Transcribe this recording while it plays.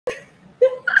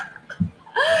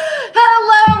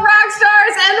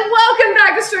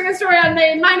String and Story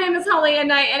Unmade. My name is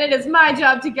HollyAnne, and it is my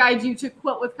job to guide you to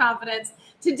quilt with confidence.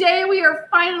 Today, we are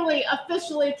finally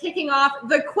officially kicking off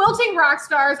the Quilting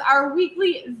Rockstars, our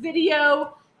weekly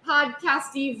video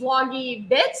podcasty vloggy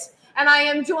bit. And I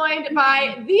am joined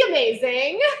by the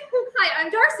amazing. Hi, I'm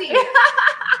Darcy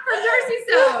from Darcy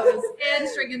Sews and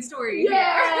String and Story.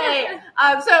 Yay!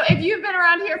 So if you've been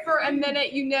around here for a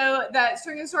minute, you know that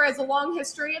String and Story has a long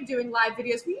history of doing live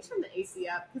videos. Will you turn the AC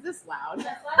up? Because it's loud. We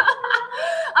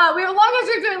have a long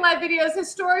history of doing live videos.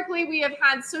 Historically, we have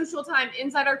had social time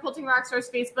inside our Quilting Rockstars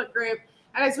Facebook group.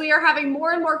 And as we are having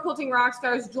more and more Quilting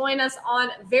Rockstars join us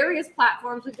on various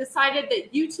platforms, we've decided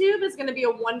that YouTube is going to be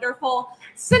a wonderful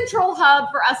central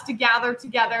hub for us to gather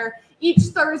together each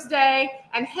Thursday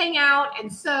and hang out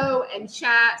and sew and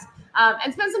chat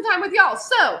and spend some time with y'all.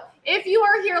 So if you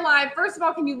are here live, first of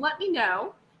all, can you let me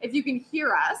know if you can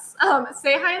hear us?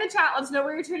 Say hi in the chat. Let us know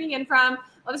where you're tuning in from.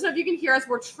 Let us know if you can hear us.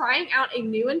 We're trying out a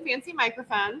new and fancy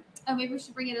microphone. Oh, maybe we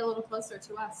should bring it a little closer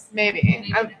to us. Maybe.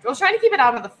 We'll try to keep it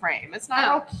out of the frame. It's not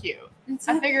all cute.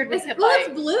 I figured we could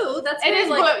it's blue. That's it is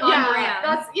like blue. Yeah, brand.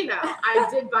 that's I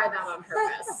did buy that on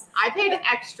purpose. I paid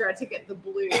extra to get the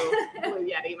blue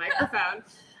Yeti microphone.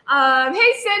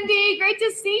 Hey Cindy, great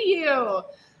to see you.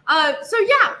 So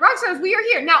yeah, Rockstars, we are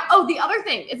here now. Oh, the other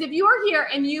thing is, if you are here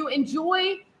and you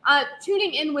enjoy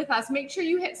tuning in with us, make sure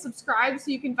you hit subscribe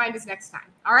so you can find us next time.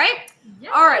 All right?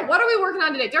 Yeah. All right. What are we working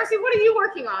on today? Darcy, what are you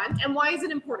working on and why is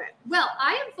it important? Well,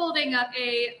 I am folding up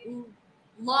a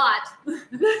lot of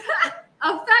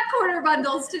fat quarter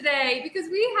bundles today because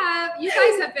you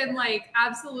guys have been like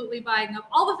absolutely buying up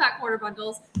all the fat quarter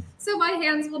bundles. So my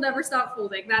hands will never stop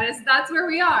folding. That's where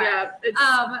we are. Yeah,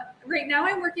 right now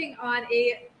I'm working on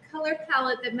a color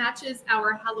palette that matches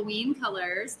our Halloween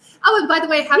colors. Oh, and by the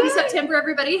way, happy September,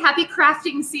 everybody. Happy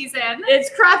crafting season. It's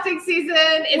crafting season.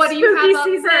 It's what do you have up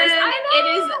season. First? I know. It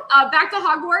is back to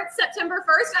Hogwarts September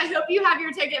 1st. I hope you have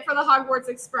your ticket for the Hogwarts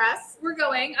Express. We're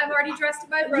going. I'm already dressed in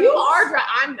my robes. You are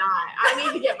I'm not. I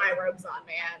need to get my robes on,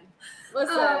 man.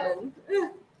 Listen.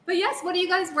 But yes, what are you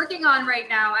guys working on right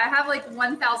now? I have like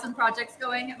 1,000 projects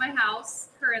going at my house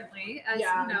currently. As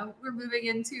you know, we're moving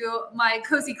into my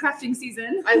cozy crafting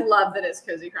season. I love that it's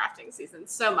cozy crafting season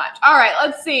so much. All right,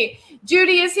 let's see.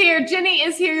 Judy is here. Jenny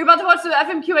is here. You're about to watch the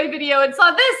FMQA video and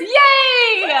saw this.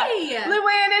 Yay!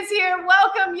 Luann is here.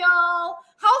 Welcome, y'all.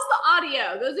 How's the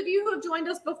audio? Those of you who have joined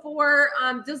us before,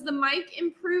 does the mic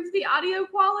improve the audio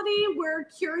quality? We're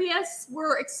curious.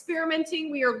 We're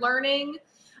experimenting. We are learning.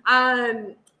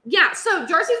 Yeah, so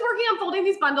Darcy's working on folding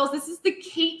these bundles. This is the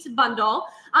Kate bundle.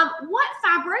 What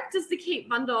fabric does the Kate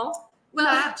bundle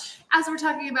match? As we're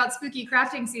talking about spooky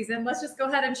crafting season, let's just go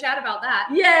ahead and chat about that.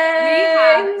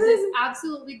 Yay! We have this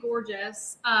absolutely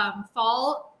gorgeous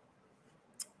fall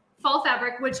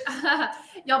fabric, which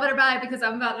y'all better buy because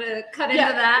I'm about to cut into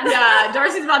that. Yeah,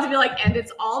 Darcy's about to be like, and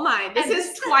it's all mine. This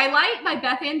is Twilight by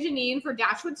Beth Ann Janine for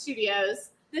Dashwood Studios.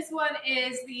 This one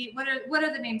is what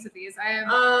are the names of these?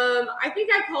 I think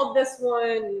I called this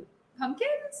one Pumpkins.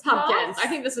 Pumpkins. I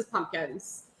think this is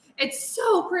Pumpkins. It's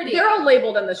so pretty. They're all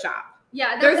labeled in the shop.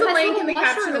 Yeah, there's a link in the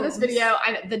caption of this video.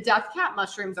 The death cap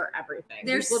mushrooms are everything.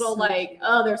 They're little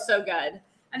they're so good.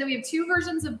 And then we have two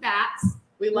versions of bats.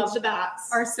 We love the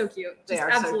bats. Are so cute. They are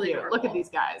absolutely so cute. Adorable. Look at these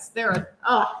guys. They're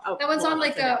that one's on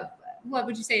like what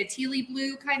would you say, a tealy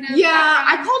blue kind of? Yeah,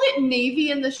 I called it navy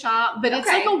in the shop, but it's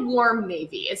like a warm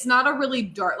navy. It's not a really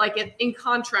dark, in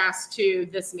contrast to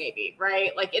this navy, right?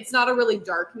 Like it's not a really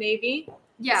dark navy.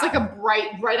 Yeah. It's like a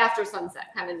right after sunset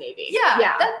kind of navy. Yeah.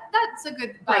 Yeah. That's a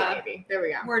good navy. There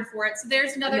we go. Word for it. So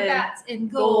there's another bats in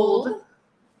gold.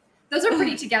 Those are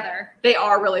pretty together. They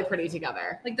are really pretty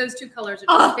together. Like those two colors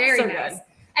are very nice. Good.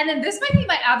 And then this might be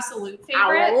my absolute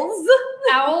favorite.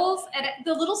 Owls and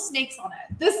the little snakes on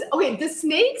it. The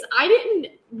snakes, I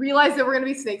didn't realize there were going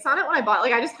to be snakes on it when I bought it.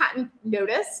 Like I just hadn't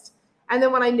noticed. And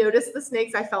then when I noticed the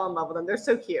snakes, I fell in love with them. They're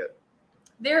so cute.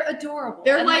 They're adorable.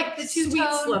 They're like the sweet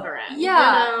Slytherin.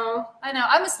 Yeah. I know.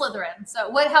 I'm a Slytherin. So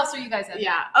what house are you guys in?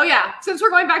 Yeah. Oh yeah. Since we're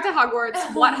going back to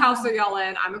Hogwarts, what house are y'all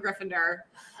in? I'm a Gryffindor.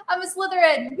 I'm a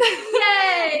Slytherin.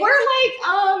 Yay! We're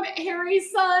like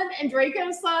Harry's son and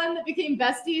Draco's son that became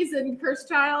besties in Cursed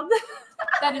Child.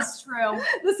 That is true.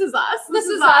 This is us. This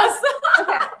is us.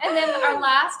 Okay. And then our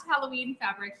last Halloween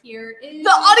fabric here is...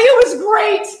 The audio is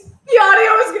great. The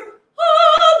audio is good.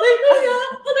 Hallelujah,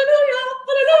 hallelujah,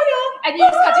 hallelujah. And you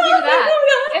just got to hear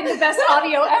that in the best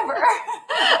audio ever.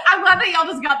 I'm glad that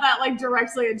y'all just got that like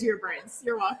directly into your brains.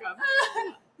 You're welcome.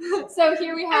 So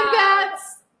here we have... And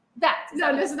bats. Bats.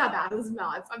 No, this is not bats. This is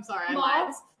moths. I'm sorry. I lied.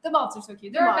 Moths. The moths are so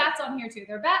cute. There are bats on here too.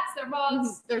 They're bats. They're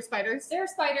moths. They're spiders. They're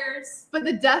spiders. But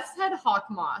the death's head hawk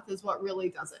moth is what really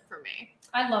does it for me.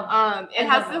 I love it. It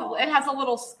has a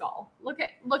little skull. Look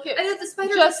at. I know the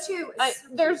spider does too.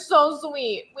 They're so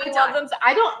sweet. We love them.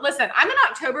 I don't listen. I'm an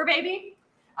October baby.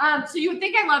 So you would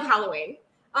think I love Halloween.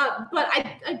 But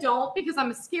I don't because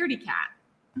I'm a scaredy cat.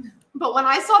 But when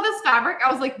I saw this fabric,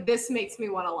 I was like, this makes me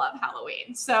want to love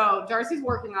Halloween. So Darcy's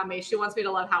working on me. She wants me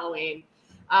to love Halloween.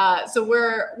 So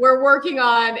we're working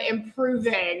on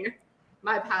improving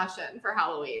my passion for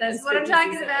Halloween. That's what I'm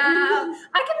talking about. I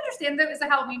can understand that it's a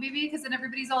Halloween baby because then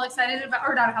everybody's all excited about,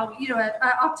 or not a Halloween, an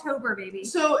October baby.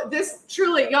 So this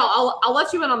truly, y'all, I'll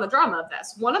let you in on the drama of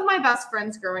this. One of my best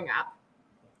friends growing up,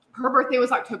 her birthday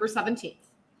was October 17th.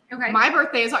 Okay. My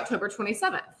birthday is October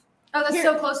 27th. Oh, that's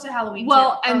so close to Halloween.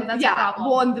 Well, too. And that's a problem.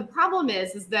 Well, and the problem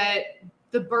is that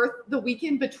the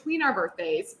weekend between our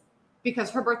birthdays, because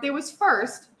her birthday was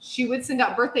first, she would send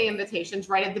out birthday invitations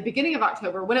right at the beginning of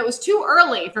October when it was too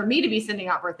early for me to be sending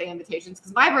out birthday invitations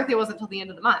because my birthday wasn't until the end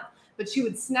of the month. But she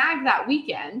would snag that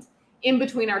weekend in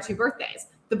between our two birthdays.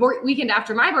 The weekend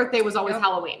after my birthday was always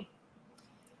Halloween.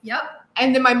 Yep.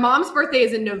 And then my mom's birthday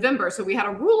is in November. So we had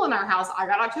a rule in our house. I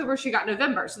got October, she got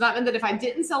November. So that meant that if I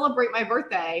didn't celebrate my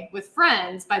birthday with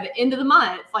friends by the end of the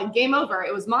month, like game over,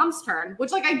 it was mom's turn,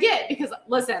 which like I get because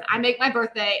listen, I make my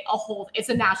birthday it's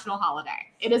a national holiday.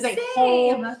 It is a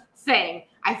whole thing.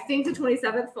 I think the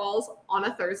 27th falls on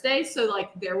a Thursday. So like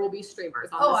there will be streamers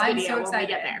on this video so excited. When we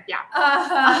get there. Yeah.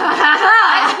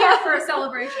 I'm here for a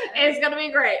celebration. It's going to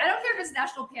be great. I don't care if it's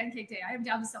National Pancake Day. I am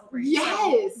down to celebrate.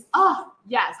 Yes. Oh,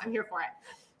 yes. I'm here for it.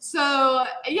 So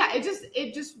yeah, it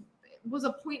just was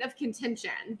a point of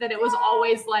contention that it was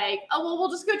always like, oh, well,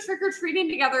 we'll just go trick-or-treating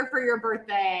together for your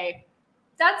birthday.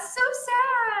 That's so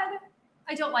sad.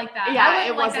 I don't like that. Yeah,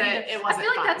 it wasn't fun. I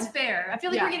feel like that's fair. I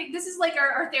feel like this is like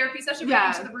our therapy session. We're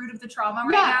getting to the root of the trauma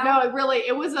right now. No,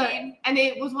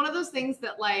 it was one of those things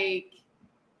that like,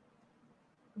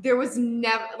 there was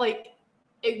never like,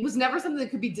 it was never something that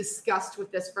could be discussed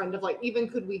with this friend of like, even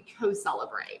could we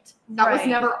co-celebrate? That was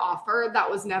never offered. That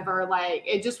was never like,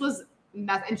 it just was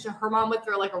mess. And her mom would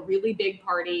throw like a really big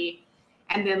party.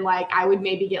 And then like, I would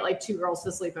maybe get like 2 girls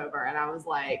to sleep over. And I was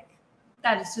like,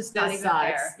 that is just not even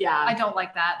fair. Yeah. I don't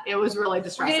like that. It was really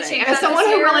distressing. And as someone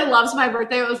who really loves my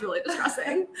birthday, it was really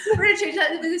distressing. We're going to change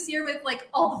that this year with like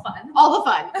all the fun. All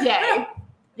the fun. Yay.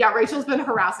 Yeah, Rachel's been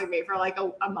harassing me for like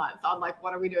a month on like,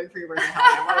 what are we doing for your birthday?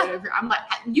 I'm like,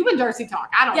 you and Darcy talk.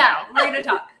 I don't know. Yeah, we're going to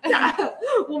talk. Yeah,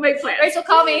 we'll make plans. Rachel,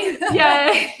 call me.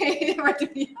 Yay.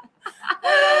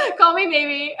 Call me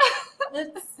maybe.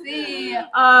 Let's see.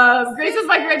 Grace says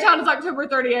my grandchild is October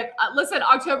 30th. Listen,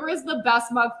 October is the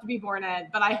best month to be born in,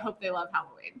 but I hope they love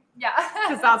Halloween. Yeah.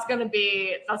 Because that's gonna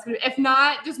be, if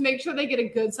not, just make sure they get a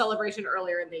good celebration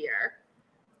earlier in the year.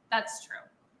 That's true.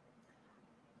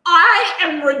 I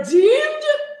am redeemed.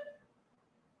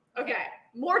 Okay,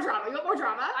 more drama. You want more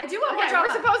drama? I do want more drama.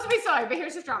 We're supposed to be sorry, but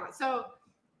here's just drama. So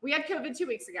we had COVID 2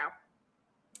 weeks ago,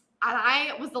 and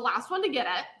I was the last one to get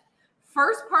it.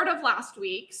 First part of last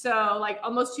week, so like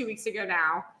almost 2 weeks ago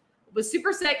now, was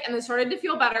super sick and then started to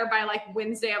feel better by like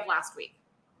Wednesday of last week.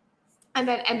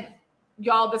 And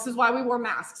y'all, this is why we wore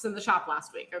masks in the shop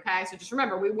last week, okay? So just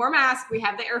remember, we wore masks, we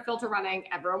had the air filter running,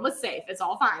 everyone was safe, it's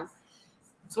all fine.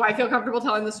 So I feel comfortable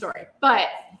telling the story. But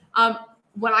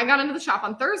when I got into the shop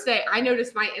on Thursday, I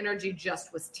noticed my energy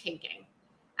just was tanking.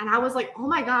 And I was like, oh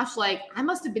my gosh, like I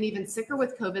must have been even sicker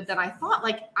with COVID than I thought.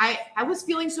 Like I was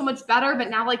feeling so much better, but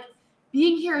now like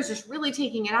being here is just really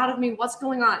taking it out of me. What's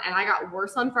going on? And I got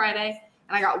worse on Friday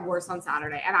and I got worse on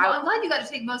Saturday. And I'm glad you got to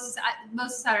take most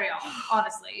of Saturday off,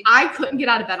 honestly. I couldn't get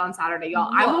out of bed on Saturday,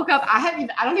 y'all. I woke up, I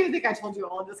don't even think I told you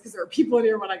all of this because there were people in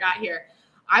here when I got here.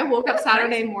 I woke up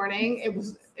Saturday morning. It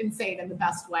was insane in the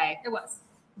best way. It was.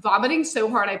 Vomiting so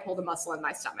hard I pulled a muscle in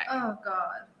my stomach. Oh,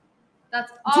 God.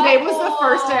 That's Today was the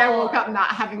first day I woke up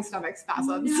not having stomach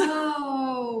spasms.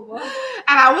 No.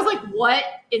 And I was like, what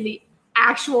in the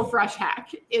actual fresh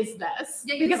heck is this?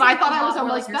 Yeah, because I thought I was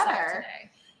almost better.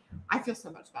 Today. I feel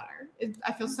so much better.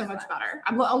 I feel so much better.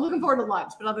 I'm looking forward to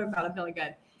lunch, but other than that, I'm feeling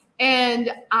good.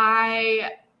 And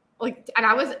I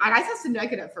tested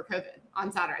negative for COVID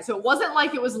on Saturday. So it wasn't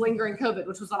like it was lingering COVID,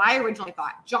 which was what I originally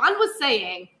thought. John was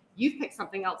saying, you've picked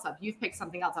something else up. You've picked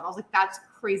something else up. I was like, that's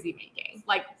crazy making.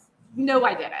 Like, no,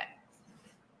 I didn't.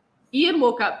 Ian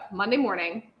woke up Monday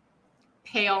morning,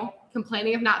 pale,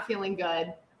 complaining of not feeling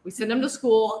good. We sent him to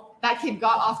school. That kid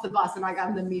got off the bus and I got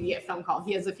an immediate phone call.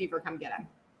 He has a fever. Come get him.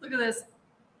 Look at this.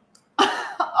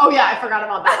 Oh yeah, I forgot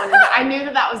about that one. I knew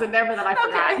that was in there, but then I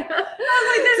forgot. Okay. I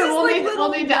was like,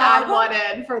 We'll need to add one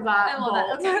in for that. I love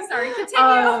that. Okay, sorry.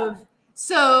 Continue.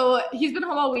 So he's been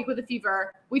home all week with a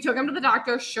fever. We took him to the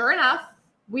doctor. Sure enough,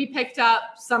 we picked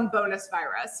up some bonus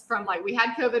virus from we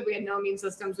had COVID. We had no immune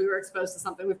systems. We were exposed to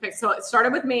something. So it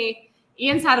started with me.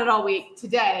 Ian's had it all week.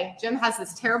 Today, Jim has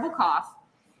this terrible cough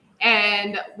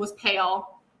and was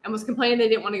pale and was complaining they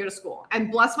didn't want to go to school.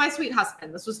 And bless my sweet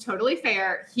husband, this was totally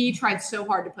fair. He tried so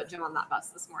hard to put Jim on that bus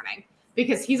this morning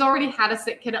because he's already had a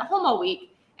sick kid at home all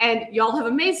week. And y'all have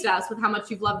amazed us with how much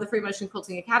you've loved the Free Motion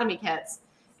Quilting Academy kits.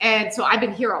 And so I've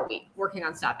been here all week working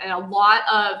on stuff. And a lot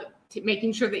of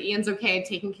making sure that Ian's okay and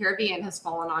taking care of Ian has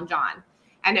fallen on John.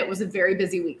 And it was a very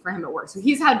busy week for him at work. So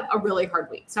he's had a really hard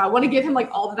week. So I want to give him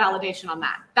all the validation on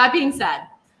that. That being said,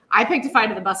 I picked a fight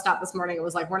at the bus stop this morning. It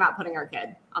was we're not putting our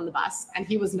kid on the bus. And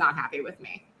he was not happy with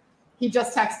me. He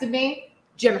just texted me,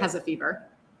 Jim has a fever.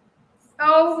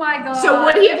 Oh my God. So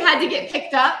would he have had to get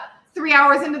picked up 3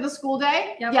 hours into the school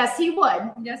day? Yep. Yes, he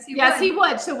would. Yes, he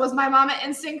would. So was my mama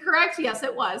instinct correct? Yes,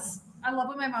 it was. I love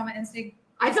when my mama instinct.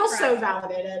 I feel so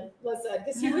validated. Listen,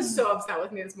 because he was so upset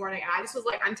with me this morning. And I just was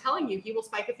like, I'm telling you, he will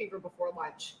spike a fever before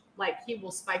lunch. He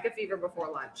will spike a fever before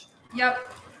lunch.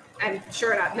 Yep. And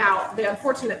sure enough, now the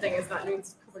unfortunate thing is that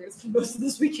means we're going to spend most of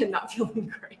this weekend not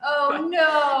feeling great. Oh,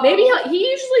 no. Maybe he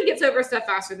usually gets over stuff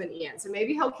faster than Ian. So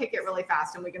maybe he'll kick it really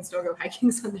fast and we can still go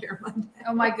hiking Sunday or Monday.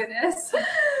 Oh, my goodness.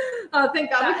 Oh,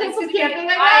 thank God. We canceled camping,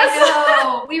 I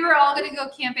know. We were all going to go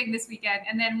camping this weekend,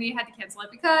 and then we had to cancel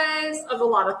it because of a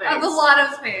lot of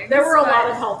things. There were a lot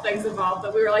of health things involved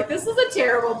that we were like, this is a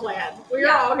terrible plan. We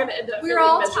were all going to end up We were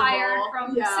all miserable. tired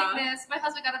from sickness. My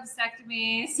husband got a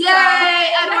vasectomy. So. Yay,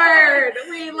 Edward!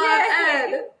 We love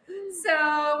Ed.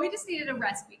 So we just needed a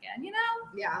rest weekend,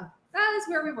 Yeah. That is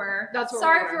where we were. That's where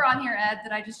Sorry we if were. you're on here, Ed,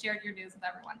 that I just shared your news with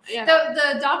everyone. Yeah.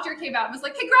 The doctor came out and was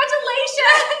like,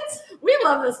 congratulations! We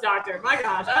love this doctor. My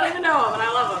gosh. I don't even know him, and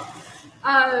I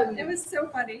love him. It was so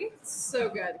funny. So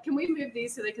good. Can we move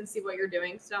these so they can see what you're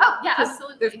doing still? Oh, yeah,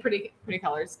 absolutely. There's pretty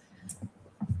colors.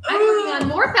 I'm working on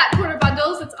more fat quarter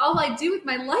bundles. That's all I do with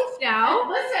my life now.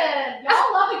 Listen,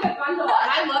 y'all love a good bundle, and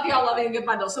I love y'all loving a good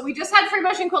bundle. So we just had Free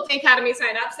Motion Quilting Academy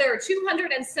signups. There are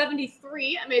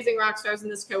 273 amazing rock stars in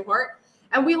this cohort,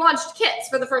 and we launched kits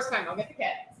for the first time. I'll get the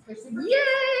kit.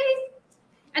 Yay!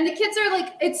 And the kits are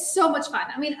it's so much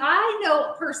fun. I mean, I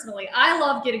know personally, I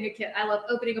love getting a kit. I love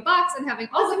opening a box and having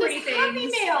all the pretty things. Happy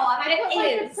Mail, and I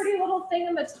put a pretty little thing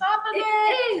on the top of it.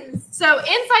 It is. So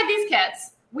inside these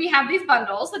kits, we have these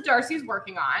bundles that Darcy's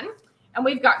working on, and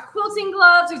we've got quilting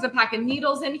gloves. There's a pack of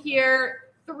needles in here,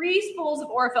 3 spools of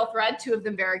Aurifil thread, 2 of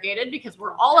them variegated because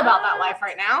we're all about that life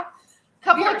right now. A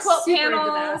couple of quilt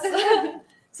panels,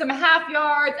 some half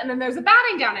yards, and then there's a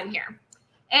batting down in here.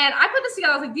 And I put this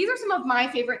together. I was like, these are some of my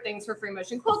favorite things for free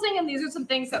motion quilting, and these are some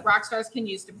things that Rockstars can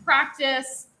use to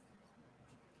practice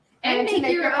and to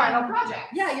make your final project.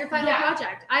 Yeah, your final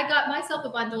project. I got myself a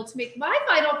bundle to make my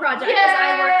final project as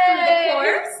I worked through the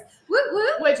course. Whoop,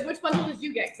 whoop. Which bundle did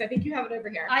you get? Because I think you have it over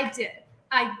here. I did.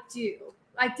 I do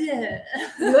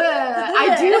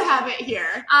have it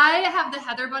here. I have the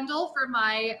Heather bundle for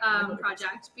my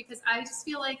project because I just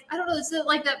feel like, I don't know, it's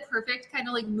like that perfect kind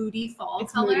of moody fall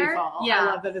color. Moody fall. Yeah. I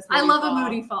love that it's moody I love fall. a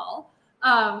moody fall.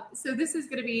 So this is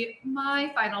going to be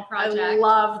my final project. I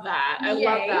love that. I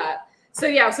love that. So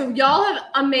y'all have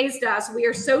amazed us. We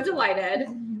are so delighted.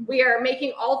 We are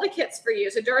making all the kits for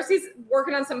you. So Darcy's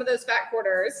working on some of those fat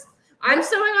quarters. I'm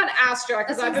sewing on Astra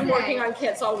because I've been working on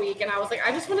kits all week, and I was like,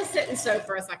 I just want to sit and sew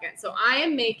for a second. So I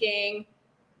am making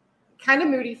kind of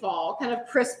moody fall, kind of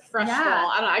crisp fresh fall.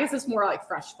 I don't know. I guess it's more like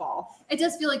fresh fall. It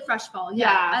does feel like fresh fall.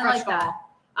 Yeah, I like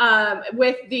that.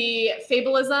 With the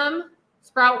Fableism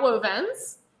Sprout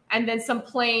Wovens, and then some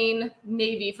plain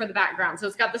navy for the background. So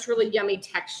it's got this really yummy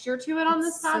texture to it on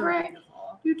this fabric.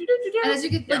 And as you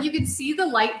can, you can see the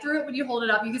light through it when you hold it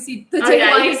up. You can see the daylight.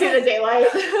 daylight. You can see the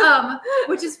daylight.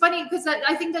 Which is funny because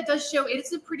I think that does show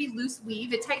it's a pretty loose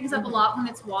weave. It tightens up a lot when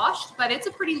it's washed, but it's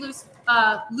a pretty loose,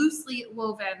 loosely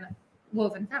woven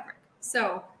fabric.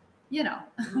 So,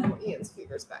 Ian's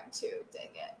fever's back too. Dang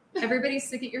it. Everybody's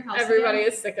sick at your house. Everybody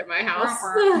is sick at my house.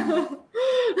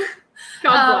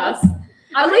 God bless.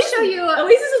 I'm going to show you. At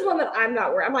least this is one that I'm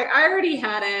not worried. I'm like, I already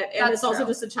had it, and it's also true.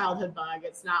 just a childhood bug.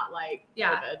 It's not like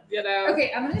COVID,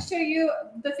 Okay, I'm going to show you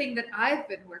the thing that I've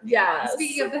been working on.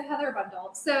 Speaking of the Heather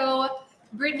bundle. So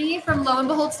Brittany from Lo and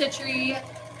Behold Stitchery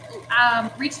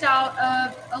reached out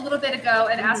a little bit ago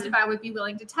and asked if I would be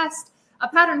willing to test a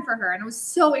pattern for her, and I was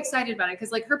so excited about it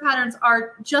because like her patterns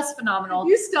are just phenomenal.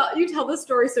 You tell this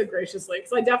story so graciously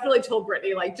because I definitely told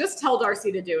Brittany, like, just tell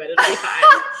Darcy to do it. It'll be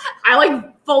fine. I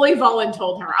like fully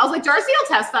voluntold her. I was like, Darcy, I'll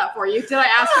test that for you. Did I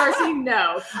ask Darcy?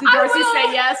 No. Did Darcy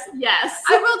say yes? Yes.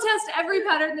 I will test every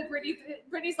pattern that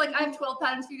Brittany's like, I have 12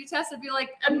 patterns for you to test. I'd be like,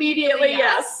 immediately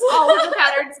yes. All of the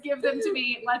patterns, give them to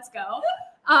me. Let's go.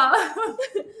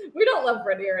 We don't love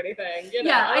Brittany or anything. You know,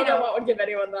 yeah, I don't know what would give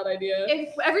anyone that idea.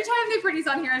 Every time that Brittany's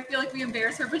on here, I feel like we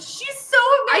embarrass her, but she's so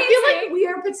amazing. I feel like we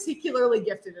are particularly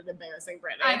gifted at embarrassing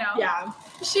Brittany. I know. Yeah.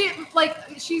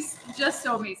 She's just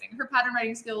so amazing. Her pattern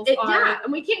writing skills are. Yeah,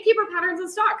 and we can't keep her patterns in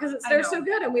stock because they're so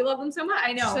good and we love them so much.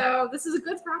 I know. So this is a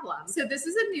good problem. So this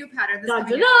is a new pattern.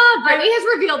 Brittany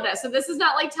has revealed this. So this is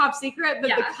not like top secret, but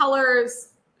the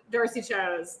colors Darcy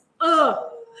chose. Ugh.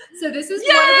 So this is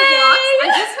one of the blocks.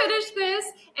 I just finished this,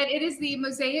 and it is the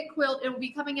mosaic quilt. It will be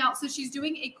coming out. So she's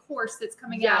doing a course that's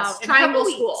coming out in Triangle a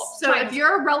couple School. weeks. So if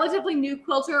you're a relatively new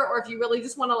quilter, or if you really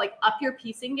just want to like up your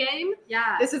piecing game,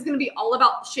 this is going to be all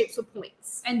about shapes with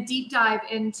points and deep dive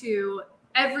into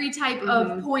every type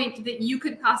of point that you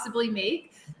could possibly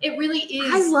make. It really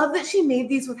is. I love that she made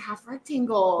these with half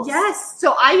rectangles. Yes.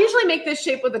 So I usually make this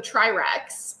shape with a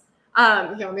Tri-Rex.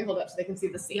 Here, let me hold up so they can see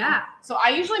the seam. Yeah. So I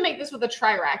usually make this with a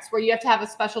Tri-Rex where you have to have a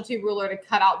specialty ruler to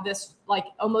cut out this like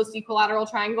almost equilateral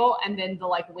triangle and then the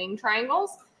like wing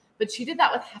triangles. But she did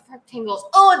that with half rectangles.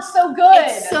 Oh, it's so good.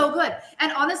 It's so good.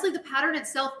 And honestly, the pattern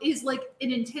itself is like an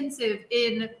intensive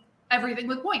in everything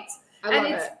with points. I love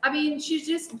it. I mean, she's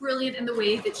just brilliant in the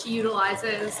way that she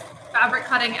utilizes fabric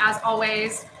cutting as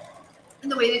always, in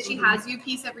the way that she has you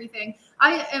piece everything.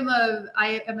 I am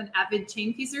an avid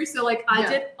chain piecer, so like I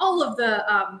did all of the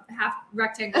half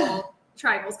rectangle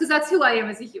triangles because that's who I am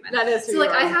as a human. That is who so like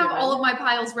you are I as a have human. all of my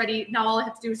piles ready. Now all I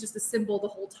have to do is just assemble the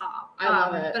whole top. I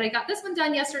love it. But I got this one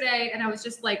done yesterday, and I was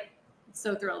just like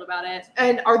so thrilled about it.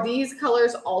 And are these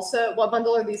colors also? What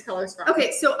bundle are these colors from?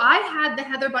 Okay, so I had the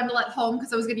Heather bundle at home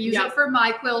because I was going to use it for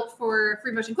my quilt for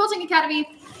Free Motion Quilting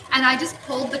Academy, and I just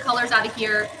pulled the colors out of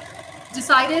here.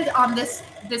 Decided on this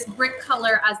brick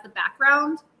color as the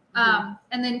background,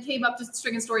 and then came up to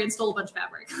String and Story and stole a bunch of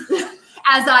fabric,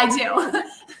 as I do.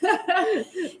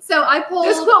 So I pulled.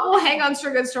 This quilt will hang on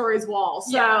String and Story's wall,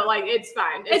 so like it's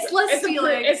fine. It's less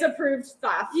feeling. It's approved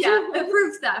stuff. Yeah,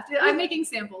 approved theft. I'm making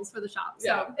samples for the shop,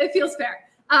 so it feels fair.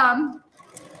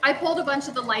 I pulled a bunch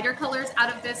of the lighter colors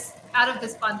out of this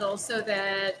bundle so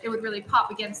that it would really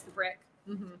pop against the brick,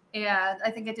 and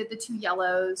I think I did the 2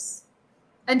 yellows.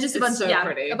 And just a bunch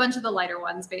of the lighter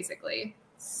ones, basically.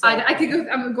 So I could go.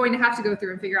 I'm going to have to go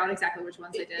through and figure out exactly which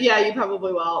ones I did. Yeah, you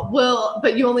probably will.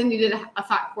 But you only needed a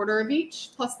fat quarter of each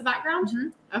plus the background.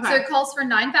 Okay. So it calls for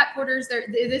 9 fat quarters. There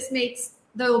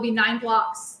will be 9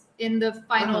 blocks in the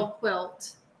final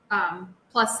quilt,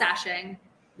 plus sashing.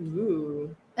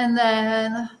 Ooh. And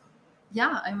then,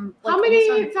 I'm. Like, how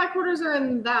many fat quarters are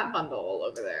in that bundle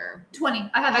over there?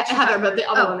 20. I have Heather, but the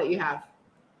other one that you have.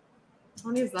 How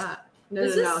many is that? No,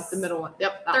 it's the middle one.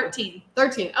 Yep. 13.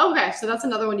 13. Okay, so that's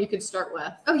another one you could start with.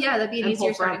 Oh, yeah, that'd be an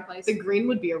easier starting place. The green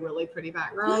would be a really pretty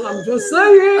background. I'm just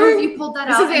saying. Or if you pulled that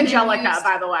out. This is Angelica,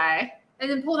 by the way.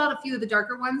 And then pulled out a few of the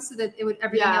darker ones so that it would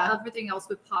everything else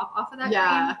would pop off of that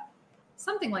green.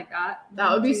 Something like that.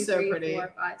 That would be so pretty.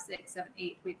 4, 5, 6, 7,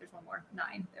 8. Wait, there's one more.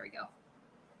 9. There we go.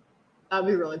 That'd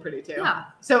be really pretty too. Yeah.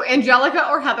 So Angelica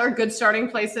or Heather, good starting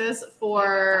places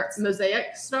for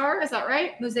Mosaic Star. Is that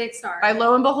right? Mosaic Star. By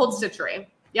Lo and Behold Stitchery.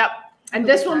 Yep. And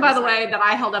this one, by the way, that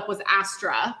I held up was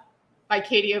Astra by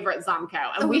Katie over at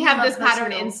Zomco. And we have this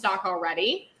pattern in stock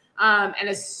already. And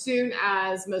as soon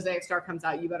as Mosaic Star comes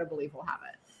out, you better believe we'll have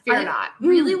it. Fear not.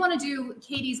 Really want to do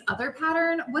Katie's other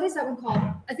pattern. What is that one called?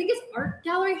 I think it's Art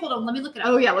Gallery. Hold on, let me look it up.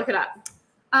 Oh yeah, look it up.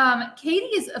 Katie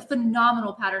is a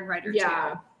phenomenal pattern writer too.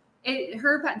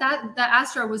 The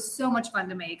Astra was so much fun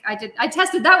to make. I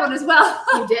tested that one as well.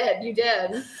 You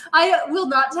did. I will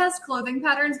not test clothing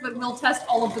patterns, but will test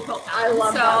all of the quilt patterns. I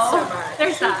love that so much.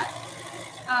 There's that.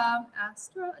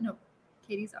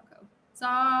 Katie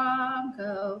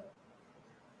Zomco.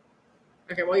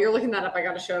 Okay, while you're looking that up, I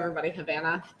got to show everybody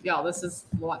Havana. Y'all,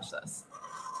 watch this.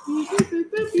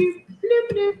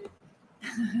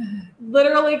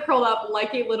 Literally curled up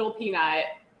like a little peanut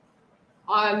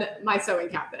on my sewing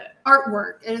cabinet.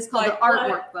 Artwork. It is called the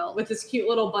Artwork quilt. With this cute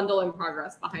little bundle in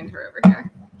progress behind her over here.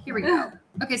 Here we go.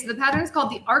 Okay, so the pattern is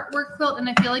called the Artwork quilt, and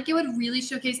I feel like it would really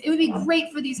showcase. It would be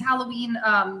great for these Halloween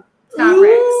fabrics.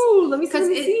 Ooh, let me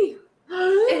see.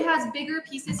 It has bigger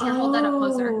pieces. Here, hold that up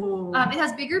closer. It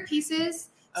has bigger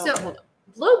pieces. Hold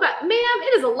on. Ma'am,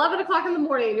 it is 11 o'clock in the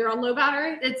morning. You're on low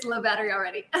battery? It's low battery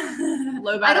already.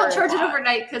 Low battery. I don't charge it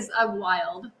overnight because I'm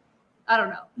wild. I don't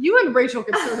know. You and Rachel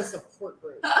could start a support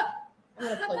group. I'm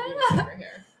gonna plug you over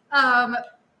here.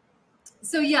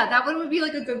 So yeah, that one would be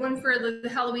like a good one for the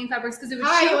Halloween fabrics because it would.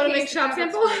 Hi, you want to showcase make the shop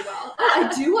fabrics sample? really well.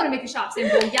 I do want to make a shop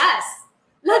sample. Yes,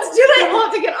 Let's do it. We'll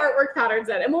have to get artwork patterns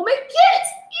in, and we'll make kits.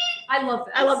 I love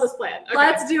this. I love this plan. Okay.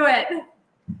 Let's do it.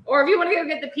 Or if you want to go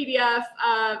get the PDF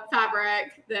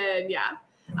fabric, then yeah.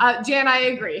 Jan, I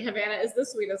agree. Havana is the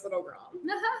sweetest little girl.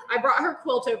 I brought her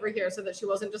quilt over here so that she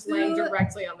wasn't just laying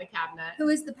directly on the cabinet. Who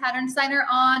is the pattern designer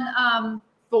on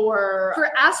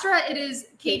For Astra? It is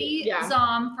Katie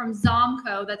Zom from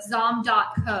Zomco. That's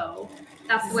zom.co.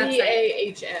 That's the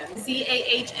website.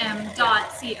 ZAHM.co.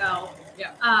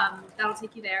 Yeah. That'll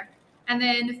take you there. And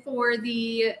then for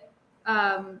the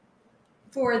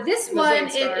for this one,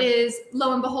 it is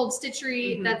Lo and Behold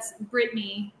Stitchery. Mm-hmm. That's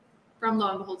Brittany from Lo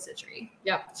and Behold Stitchery.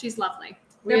 Yep. She's lovely.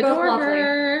 They're both lovely.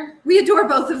 Her. We adore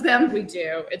both of them. We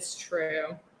do. It's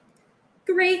true.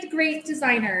 Great, great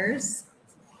designers.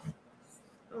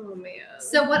 Oh man.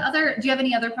 So what other, do you have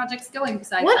any other projects going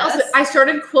besides what else? I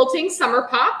started quilting Summer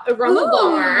Pop over on the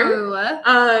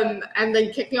Long. And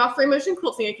then kicked me off Free Motion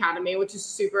Quilting Academy, which is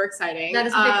super exciting. That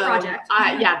is a big project.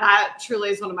 Yeah, that truly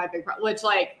is one of my big projects, which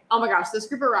like, oh my gosh, this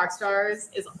group of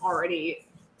Rockstars is already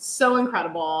so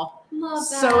incredible. Love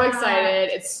that. So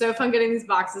excited. It's so fun getting these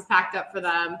boxes packed up for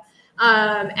them.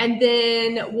 And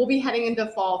then we'll be heading into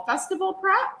fall festival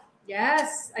prep.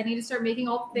 Yes. I need to start making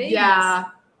all things. Yeah.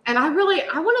 And I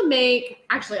want to make,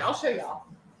 actually, I'll show y'all.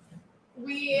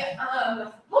 We,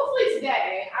 hopefully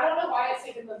today, I don't know why it's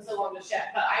taken them so long to ship,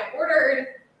 but I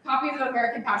ordered copies of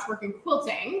American Patchwork and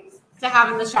Quilting to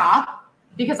have in the shop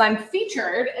because I'm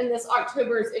featured in this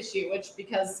October's issue, which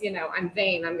because, you know, I'm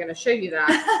vain, I'm going to show you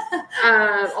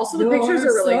that. Also, the pictures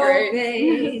are really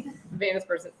great. Vainest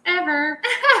person ever.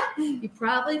 You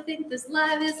probably think this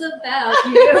live is about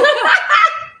you.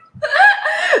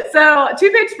 So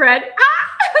 2-page spread.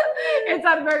 It's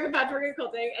on American Patchwork and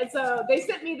Quilting. And so they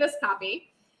sent me this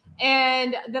copy.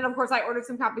 And then, of course, I ordered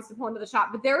some copies to pull into the shop.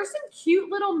 But there are some cute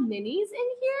little minis in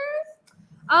here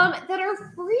that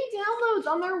are free downloads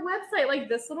on their website. Like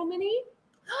this little mini.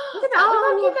 Look at that. Look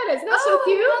how cute that is. Isn't that so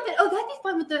cute? I love it. Oh, that'd be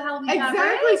fun with the Halloween Exactly.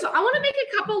 fabric. So I want to make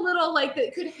a couple little, like,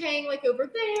 that could hang, like, over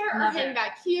there or hang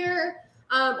back here.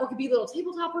 Or could be little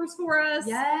table toppers for us.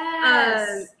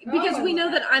 Yes. Because we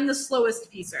know that I'm the slowest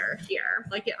piecer here.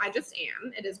 Like, I just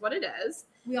am. It is what it is.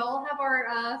 We all have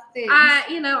our things.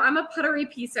 You know, I'm a puttery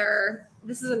piecer.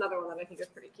 This is another one that I think is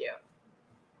pretty cute.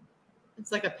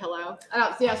 It's like a pillow.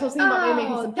 So yeah, so I was thinking about maybe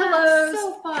making some pillows.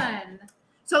 So fun.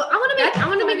 So I want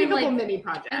to make a couple mini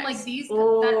projects. And like these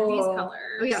colors.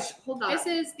 Oh yeah, hold on. This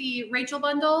is the Rachel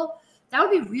bundle. That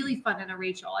would be really fun in a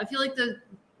Rachel. I feel like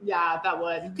yeah, that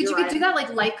would. You could do that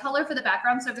like light color for the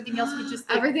background, so everything else would just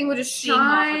everything would just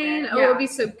shine. Oh, it would be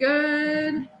so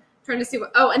good. Trying to see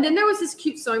what. Oh, and then there was this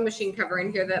cute sewing machine cover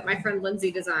in here that my friend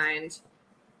Lindsay designed.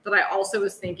 That I also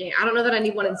was thinking. I don't know that I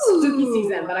need one in spooky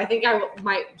season, but I think I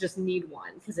might just need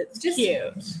one because it's just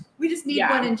cute. We just need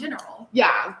one in general.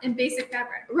 Yeah, in basic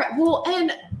fabric. Right. Well,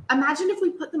 and imagine if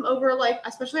we put them over like,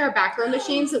 especially our back row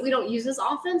machines that we don't use as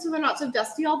often, so they're not so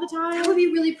dusty all the time. That would be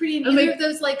really pretty. And either of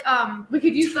those like we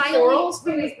could use the florals.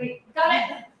 Wait. Got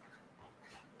it.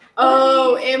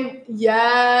 Oh, and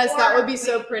yes, that would be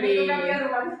so pretty.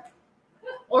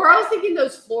 Or I was thinking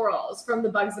those florals from the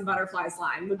Bugs and Butterflies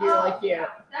line would be really cute. Yeah,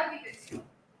 that'd be good too.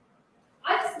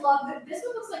 I just love that. This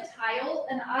one looks like tile,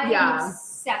 and I am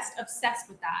obsessed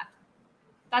with that.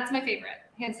 That's my favorite,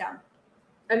 hands down.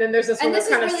 And then there's this one that's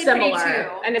kind of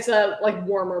similar, and it's a like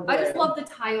warmer blue. I just love the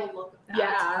tile look of that.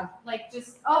 Yeah, like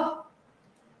just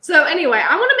So anyway,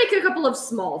 I want to make a couple of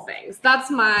small things.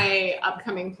 That's my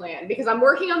upcoming plan because I'm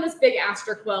working on this big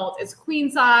Astra quilt. It's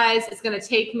queen size. It's going to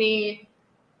take me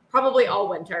probably all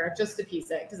winter just to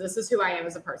piece it because this is who I am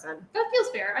as a person. That feels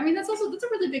fair. I mean, that's a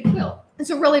really big quilt. It's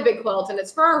a really big quilt and it's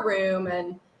for our room.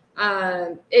 And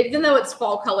even though it's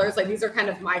fall colors, like these are kind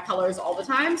of my colors all the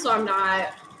time. So I'm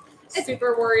not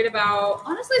super worried about.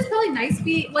 Honestly, it's probably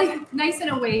nice in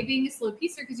a way being a slow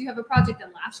piecer because you have a project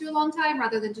that lasts you a long time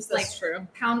rather than just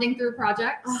pounding through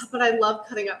projects. Oh, but I love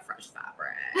cutting up fresh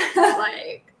fabric.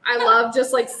 Like I love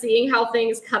just like seeing how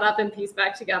things cut up and piece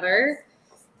back together.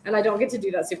 And I don't get to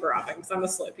do that super often because I'm a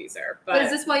slow piecer. But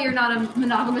is this why you're not a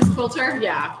monogamous quilter?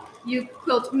 Yeah. You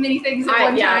quilt many things at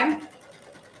one time?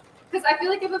 Because I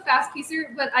feel like I'm a fast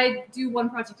piecer, but I do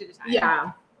one project at a time.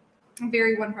 Yeah. I'm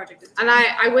very one project at a time.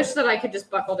 And I wish that I could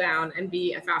just buckle down and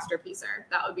be a faster piecer.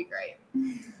 That would be great.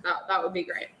 That would be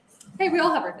great. Hey, we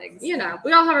all have our things. You know,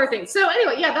 we all have our things. So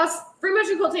anyway, yeah, that's Free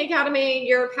Motion Quilting Academy,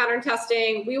 your pattern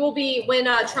testing. We will be, when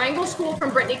Triangle School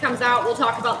from Brittany comes out, we'll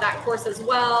talk about that course as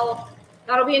well.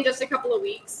 That'll be in just a couple of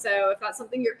weeks. So if that's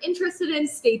something you're interested in,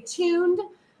 stay tuned.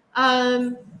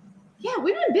 Yeah,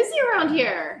 we've been busy around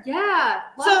here. Yeah.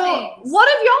 So what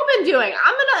have y'all been doing?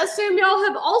 I'm going to assume y'all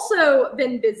have also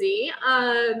been busy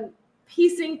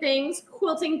piecing things,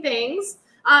 quilting things.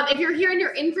 If you're here in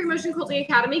your In Free Motion Quilting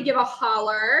Academy, give a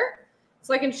holler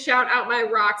so I can shout out my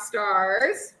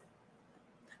Rockstars.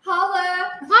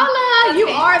 Holla. Holla. You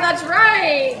are. That's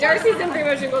right. Darcy's in Free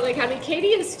Motion Quilting Academy. Katie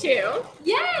is too.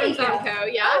 Yay. Yeah. Oh,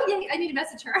 yay. I need to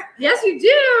message her. Yes, you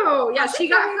do. Yeah, she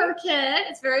got her kit.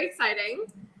 It's very exciting.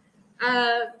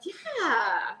 Yeah,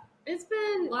 it's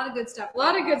been A lot of good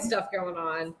stuff. going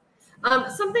on.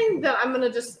 Something that I'm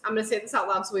gonna say this out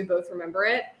loud so we both remember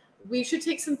it. We should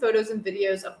take some photos and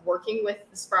videos of working with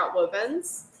the Sprout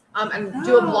Wovens, and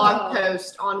do a blog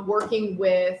post on working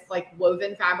with like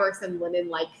woven fabrics and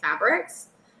linen-like fabrics.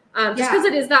 Just because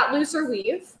it is that looser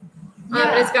weave.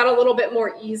 And it's got a little bit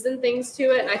more ease and things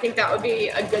to it. And I think that would be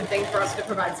a good thing for us to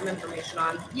provide some information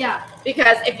on. Yeah.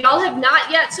 Because if y'all have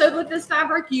not yet sewed with this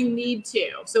fabric, you need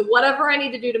to. So whatever I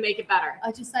need to do to make it better.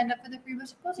 I just signed up for the Free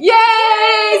Motion Quilting.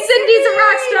 Yay! Cindy's a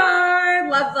rock star.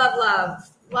 Love, love, love.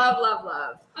 Love, love,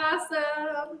 love.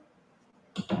 Awesome.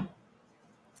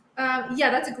 Yeah,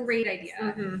 that's a great idea.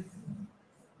 Mm-hmm.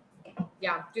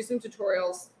 Yeah, do some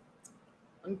tutorials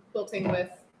on quilting with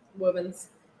wovens.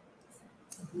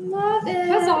 Love it.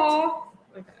 That's all.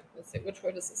 Okay, let's see. Which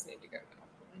way does this need to go?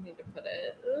 I need to put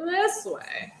it this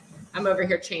way. I'm over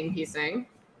here chain piecing.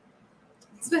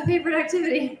 It's my favorite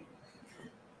activity.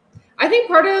 I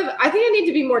think I need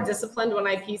to be more disciplined when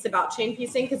I piece about chain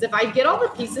piecing, because if I get all the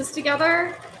pieces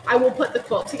together, I will put the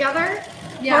quilt together.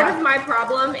 Yeah. Part of my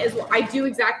problem is I do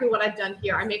exactly what I've done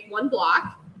here. I make one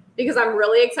block because I'm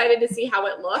really excited to see how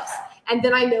it looks, and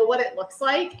then I know what it looks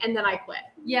like, and then I quit.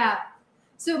 Yeah.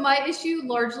 So my issue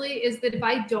largely is that if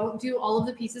I don't do all of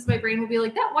the pieces, my brain will be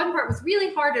like, that one part was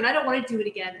really hard and I don't want to do it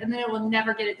again. And then I will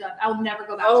never get it done. I will never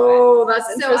go back to it. Oh, that's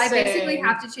interesting. So I basically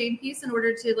have to chain piece in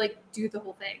order to like do the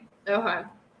whole thing. Okay.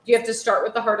 Do you have to start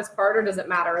with the hardest part, or does it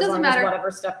matter? As long as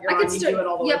whatever step you're on, you do it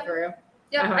all the way through?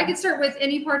 Yeah, I can start with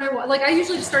any part I want. Like I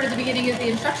usually just start at the beginning of the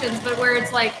instructions, but where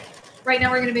it's like, right now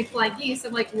we're going to make flying geese.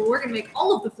 I'm like, well, we're going to make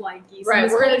all of the flying geese. Right,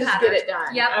 we're going to just get it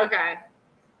done. Yep. Okay.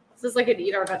 This is like an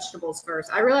eat our vegetables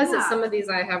first. I realize that some of these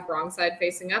I have wrong side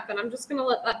facing up, and I'm just going to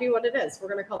let that be what it is. We're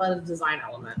going to call that a design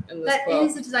element in this quilt. That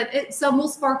is a design. Some will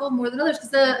sparkle more than others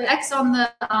because the X on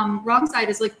the wrong side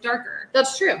is like darker.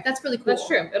 That's true. That's really cool. That's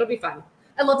true. It'll be fun.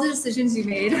 I love the decisions you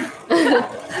made.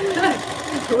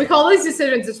 We call these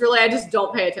decisions. It's really, I just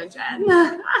don't pay attention.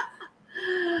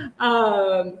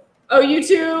 Oh, you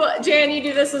too, Jan, you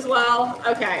do this as well?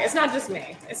 Okay, it's not just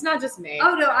me. It's not just me.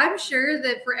 Oh, no, I'm sure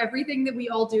that for everything that we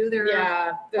all do,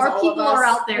 our people are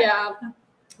out there. Yeah,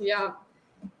 yeah.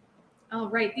 All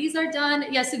right, these are done.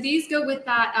 Yeah, so these go with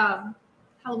that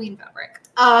Halloween fabric.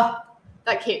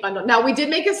 That cape bundle. Now, we did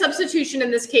make a substitution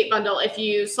in this cape bundle. If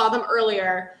you saw them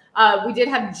earlier, we did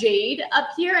have jade up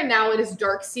here, and now it is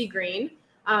dark sea green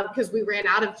because we ran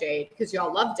out of jade because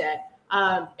y'all loved it.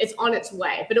 It's on its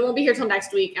way, but it won't be here till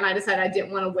next week. And I decided I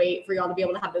didn't want to wait for y'all to be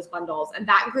able to have those bundles. And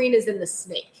that green is in the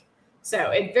snake.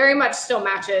 So it very much still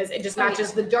matches. It just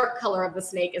matches the dark color of the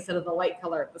snake instead of the light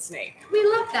color of the snake. We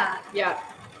love that. Yeah.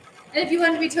 And if you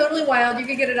wanted to be totally wild, you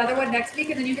could get another one next week,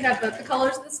 and then you could have both the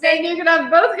colors of the snake. And you could have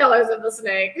both colors of the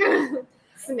snake.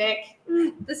 Snake.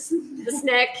 The snake. The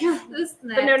snake.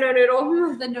 The no-no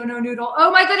noodle. The no-no noodle.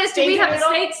 Oh my goodness, do we have a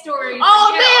snake story?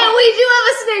 Oh man, we do have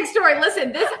a snake story.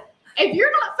 Listen, if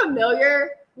you're not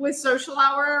familiar with social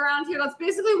hour around here, that's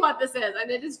basically what this is.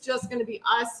 And it is just going to be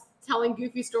us telling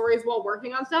goofy stories while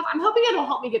working on stuff. I'm hoping it'll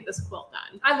help me get this quilt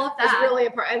done. I love that. It's really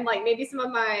important. And like maybe some of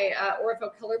my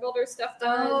Ortho color builder stuff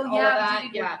done. Oh, all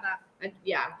yeah. of that.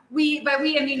 Yeah. By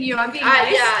we, I mean you. I'm being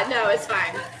nice. Yeah, no, it's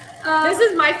fine. This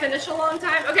is my finish a long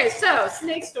time. Okay, so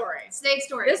snake story. Snake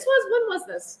story. This was, when was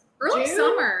this? Early June?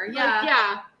 summer. Yeah.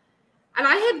 Yeah. And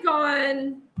I had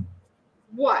gone,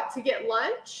 to get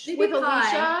lunch with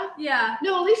Alicia? Yeah.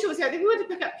 No, Alicia was here. I think we went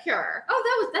to pick up Pure.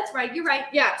 Oh, that's right. You're right.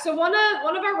 Yeah. So one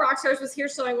of our rock stars was here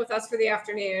sewing with us for the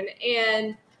afternoon,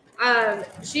 and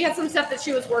she had some stuff that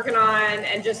she was working on,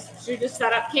 and she just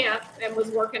set up camp and was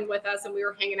working with us, and we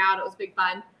were hanging out. It was big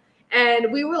fun.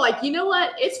 And we were like, you know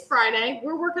what? It's Friday.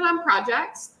 We're working on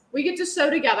projects. We get to sew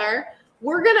together.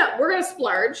 We're gonna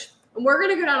splurge, and we're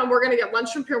gonna go down and we're gonna get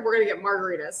lunch from Pure. We're gonna get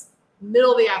margaritas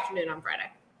middle of the afternoon on Friday.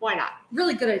 Why not?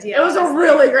 Really good idea. It was a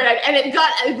really great idea. And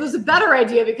it was a better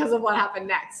idea because of what happened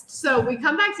next. So we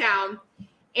come back down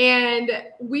and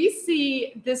we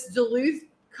see this Duluth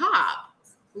cop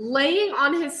laying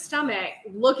on his stomach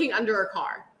looking under a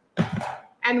car.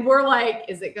 And we're like,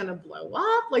 is it gonna blow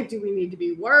up? Like, do we need to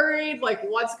be worried? Like,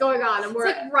 what's going on? And we're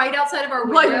it's like right outside of our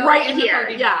window. Like right here.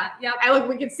 Yeah. Yep. And like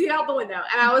we could see it out the window.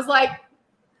 And I was like,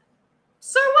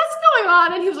 sir, what's going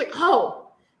on? And he was like, oh,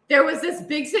 there was this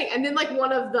big snake. And then like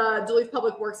one of the Duluth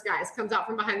Public Works guys comes out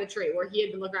from behind the tree where he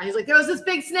had been looking around. He's like, there was this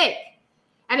big snake.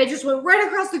 And it just went right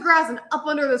across the grass and up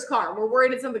under this car. We're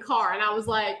worried it's in the car. And I was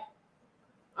like,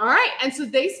 all right. And so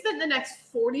they spent the next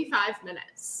 45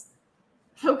 minutes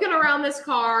poking around this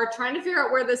car, trying to figure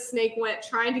out where this snake went,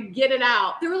 trying to get it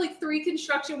out. There were like 3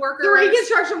 construction workers. A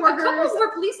couple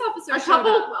more police officers.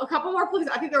 A couple more police.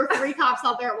 I think there were 3 cops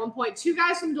out there at one point. 2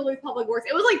 guys from Duluth Public Works.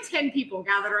 It was like 10 people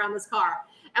gathered around this car.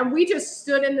 And we just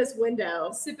stood in this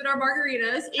window. Sipping our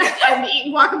margaritas. And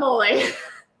eating guacamole.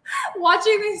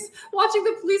 watching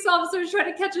the police officers try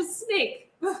to catch a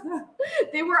snake.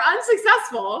 They were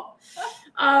unsuccessful.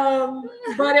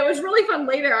 But it was really fun.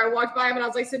 Later, I walked by him and I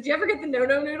was like, so did you ever get the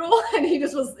no-no noodle? And he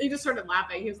just started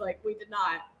laughing. He was like, we did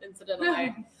not,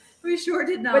 incidentally. We sure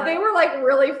did not. But they were like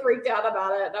really freaked out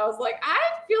about it. And I was like, I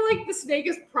feel like the snake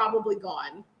is probably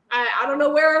gone. I don't know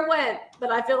where it went,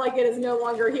 but I feel like it is no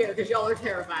longer here because y'all are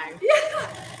terrifying. Yeah.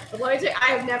 But let me tell you,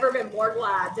 I have never been more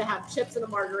glad to have chips and a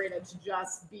margarita to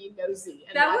just be nosy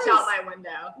and watch out my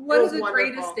window. One of the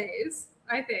greatest days,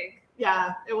 I think.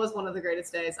 Yeah, it was one of the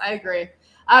greatest days. I agree.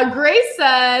 Grace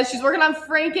says she's working on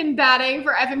Franken batting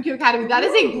for FMQ Academy. That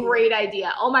is a great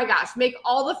idea. Oh my gosh, make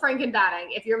all the Franken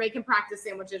batting if you're making practice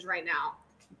sandwiches right now.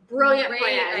 Brilliant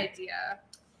plan. Idea.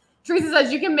 Teresa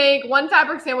says you can make 1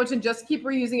 fabric sandwich and just keep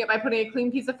reusing it by putting a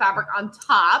clean piece of fabric on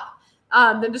top.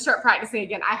 Then to start practicing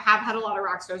again. I have had a lot of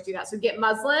Rockstars do that. So get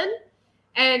muslin.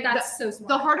 And that's so smart.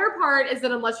 The harder part is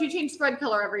that unless you change thread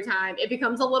color every time, it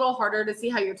becomes a little harder to see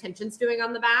how your tension's doing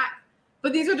on the back.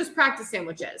 But these are just practice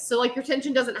sandwiches. So like your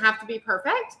tension doesn't have to be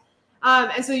perfect.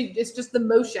 And so it's just the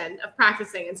motion of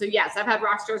practicing. And so yes, I've had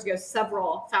Rockstars go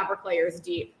several fabric layers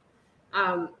deep,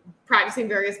 practicing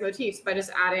various motifs by just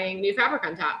adding new fabric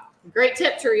on top. Great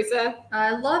tip, Teresa.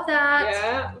 I love that.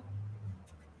 Yeah.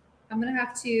 I'm going to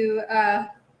have to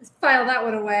file that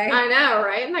one away. I know,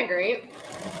 right? Isn't that great?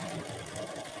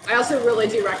 I also really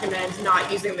do recommend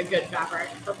not using the good fabric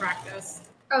for practice.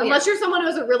 Oh, unless you're someone who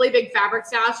has a really big fabric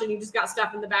stash and you just got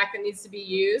stuff in the back that needs to be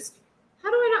used. How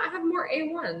do I not have more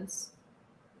A1s?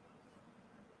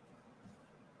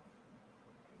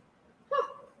 Huh.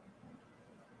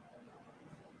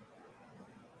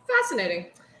 Fascinating.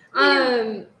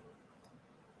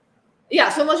 Yeah,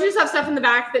 so unless you just have stuff in the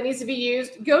back that needs to be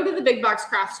used, go to the big box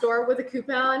craft store with a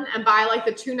coupon and buy like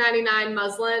the $2.99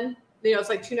 muslin. You know, it's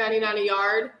like $2.99 a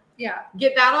yard. Yeah.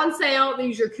 Get that on sale. Then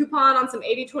use your coupon on some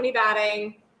 80/20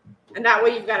 batting. And that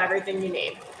way you've got everything you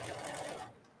need.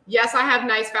 Yes, I have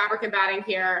nice fabric and batting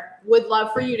here. Would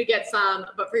love for you to get some,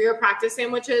 but for your practice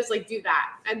sandwiches, like do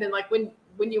that. And then like when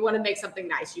you want to make something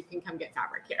nice, you can come get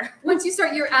fabric here. Once you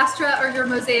start your Astra or your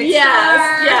Mosaic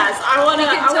yes. I want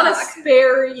to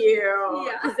spare you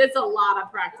because it's a lot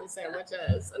of practice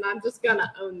sandwiches, and I'm just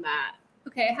gonna own that.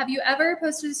 Okay. Have you ever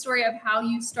posted a story of how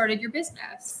you started your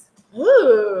business?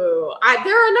 Ooh,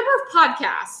 there are a number of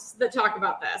podcasts that talk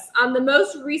about this. The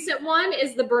most recent one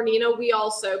is the Bernina We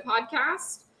All Sew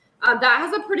podcast. That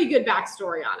has a pretty good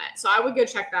backstory on it, so I would go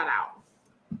check that out.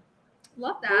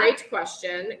 Love that. Great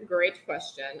question. Great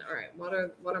question. All right, what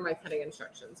are my cutting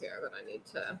instructions here that I need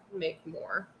to make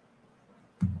more?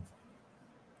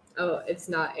 Oh, it's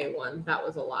not A1. That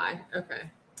was a lie. Okay.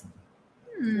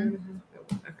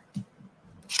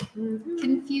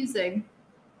 Confusing.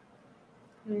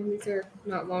 These are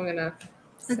not long enough.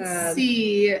 Let's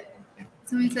see.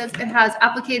 Somebody says it has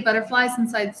appliqued butterflies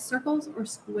inside circles or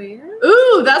squares.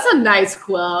 Ooh, that's a nice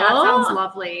quilt. That sounds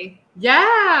lovely.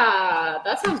 Yeah,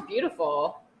 that sounds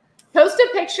beautiful. Post a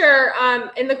picture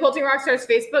in the Quilting Rockstars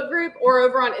Facebook group or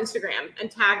over on Instagram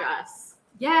and tag us.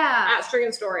 Yeah. At String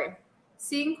and Story.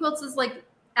 Seeing quilts is like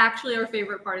actually our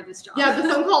favorite part of this job. Yeah, the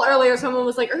phone call earlier, someone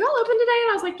was like, are y'all open today?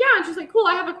 And I was like, yeah. And she's like, cool,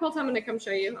 I have a quilt I'm going to come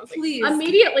show you. I was like, please.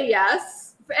 Immediately, yes.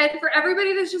 And for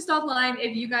everybody that's just online,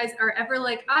 if you guys are ever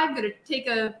like, I'm gonna take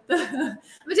a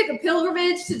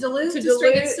pilgrimage to Duluth to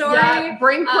String and Story,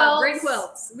 bring quilts. Bring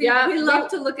quilts. We love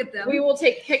to look at them. We will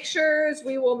take pictures.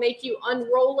 We will make you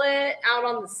unroll it out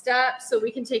on the steps so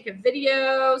we can take a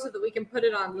video so that we can put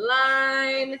it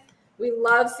online. We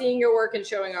love seeing your work and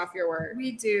showing off your work.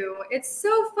 We do. It's so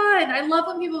fun. I love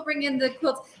when people bring in the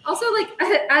quilts. Also, like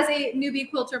as a newbie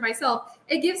quilter myself,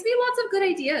 it gives me lots of good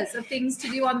ideas of things to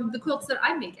do on the quilts that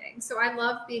I'm making. So I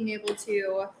love being able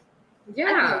to,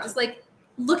 just like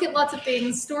look at lots of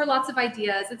things, store lots of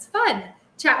ideas. It's fun.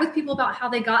 Chat with people about how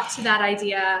they got to that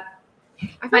idea.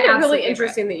 I find it really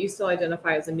interesting that you still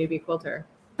identify as a newbie quilter.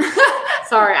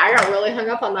 Sorry, I got really hung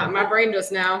up on that in my brain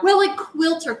just now. Well, like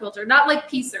quilter, not like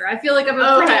piecer. I feel like I'm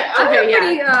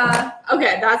a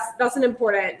Okay, that's an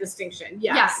important distinction.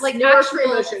 Yes. Yeah, like newer free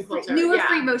motion quilter.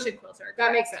 Free motion quilter.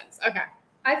 That makes sense. Okay.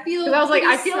 I feel like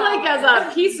as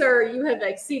a piecer, you have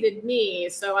exceeded me,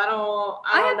 so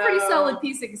I have pretty solid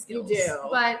piecing skills. You do.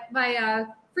 But my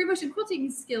free motion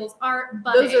quilting skills are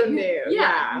budding. Those are new.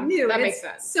 Yeah. New. That makes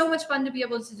sense. So much fun to be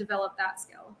able to develop that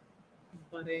skill.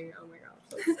 Budding. Oh my gosh.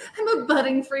 I'm a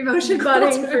budding free motion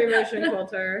quilter.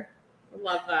 Quilter. I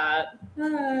love that.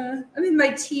 I'm in my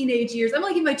teenage years. I'm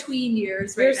like in my tween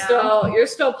years right now. You're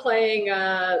still playing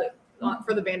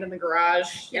for the band in the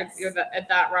garage. Yes. You're at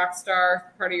that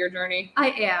Rockstar part of your journey.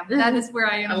 I am. That is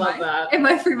where I am. I love that. In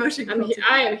my free motion quilting.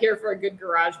 I am here for a good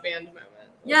garage band moment.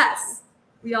 Yes.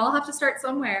 We all have to start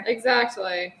somewhere.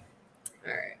 Exactly.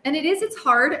 All right. And it's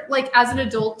hard, like as an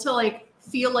adult, to like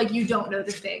feel like you don't know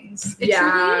the things. It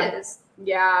truly is.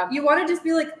 Yeah. You want to just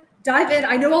be like, dive in.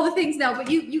 I know all the things now, but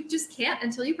you just can't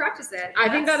until you practice it. I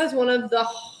think that is one of the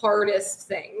hardest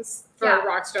things for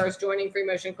Rockstars joining Free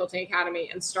Motion Quilting Academy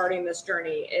and starting this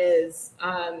journey is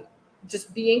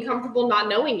just being comfortable not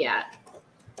knowing yet.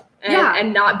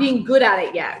 And not being good at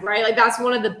it yet, right? Like that's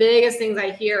one of the biggest things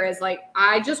I hear is like,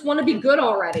 I just want to be good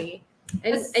already.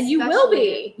 And you will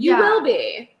be. You will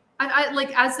be. I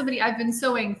like as somebody, I've been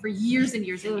sewing for years and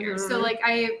years and years. So like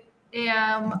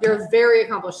you're a very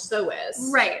accomplished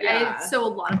sewist. Right. Yeah. I sew a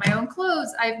lot of my own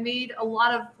clothes. I've made a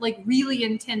lot of like really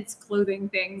intense clothing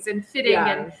things and fitting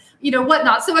and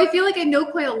whatnot. So I feel like I know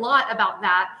quite a lot about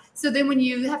that. So then when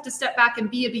you have to step back and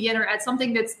be a beginner at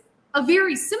something that's a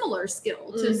very similar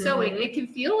skill to sewing, it can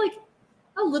feel like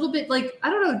a little bit like, I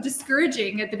don't know,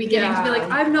 discouraging at the beginning to be like,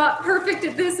 I'm not perfect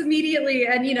at this immediately.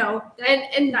 And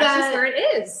and that's just where it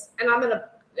is. And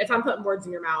if I'm putting words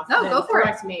in your mouth, go for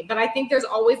correct me. But I think there's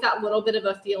always that little bit of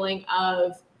a feeling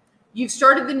of you've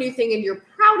started the new thing and you're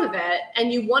proud of it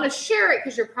and you want to share it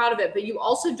because you're proud of it, but you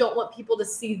also don't want people to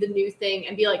see the new thing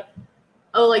and be like,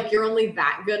 oh, like you're only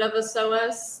that good of a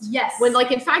sewist. Yes. When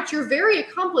like, in fact, you're very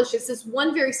accomplished. It's this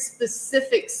one very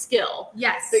specific skill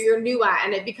that you're new at.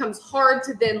 And it becomes hard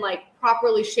to then like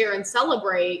properly share and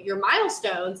celebrate your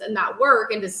milestones and that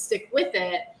work and to stick with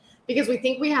it because we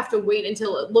think we have to wait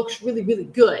until it looks really, really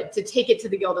good to take it to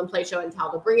the Guild and play show and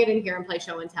tell, to bring it in here and play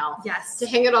show and tell. Yes. To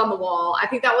hang it on the wall. I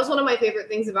think that was one of my favorite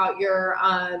things about your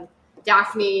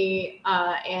Daphne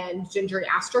and Gingery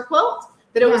Astra quilt.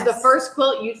 That it was the first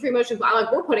quilt you'd free motion. I'm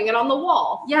like, we're putting it on the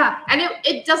wall. Yeah. And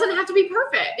it doesn't have to be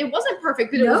perfect. It wasn't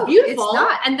perfect, but it was beautiful. It's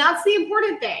not. And that's the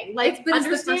important thing. Like, it's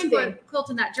the first quilt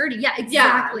in that journey. Yeah,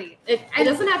 exactly. Yeah. It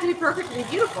doesn't have to be perfect to be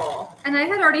beautiful. And I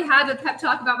had already had a pep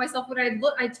talk about myself when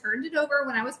I turned it over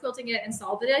when I was quilting it and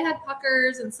saw that it had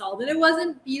puckers and saw that it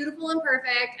wasn't beautiful and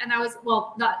perfect. And I was,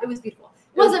 it was beautiful.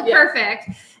 It wasn't perfect.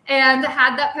 And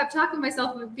had that pep talk with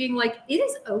myself of being like, it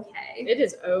is okay. It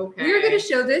is okay. We're going to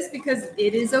show this because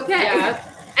it is okay. Yeah.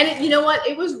 And you know what?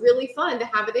 It was really fun to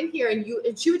have it in here. And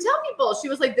she would tell people, she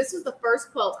was like, this was the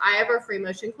first quilt I ever free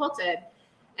motion quilted.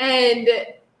 And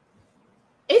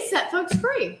it set folks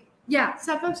free. Yeah.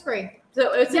 Set folks free.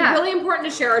 So it's really important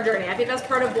to share our journey. I think that's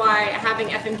part of why having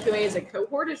FMQA as a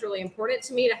cohort is really important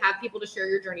to me, to have people to share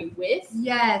your journey with.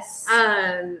 Yes.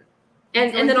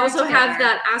 And then also have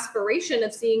that aspiration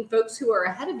of seeing folks who are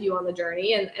ahead of you on the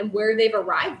journey and where they've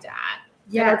arrived at.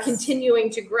 Yes. And are continuing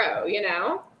to grow,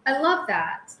 I love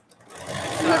that.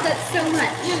 I love that so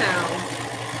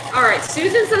much. All right.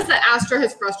 Susan says that Astra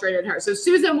has frustrated her. So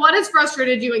Susan, what has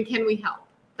frustrated you and can we help?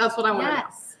 That's what I want to know.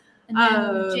 And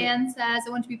then Jan says, I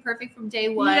want to be perfect from day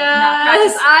one.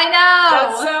 Yes, I know.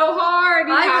 That's so hard.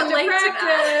 You have relate to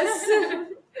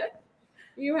practice.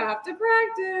 You have to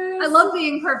practice. I love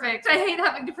being perfect. I hate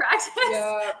having to practice.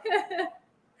 Yeah.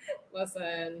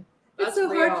 Listen. It's so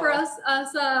hard for us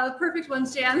perfect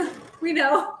ones, Jan. We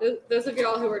know. Those of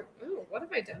y'all who are, what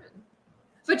have I done?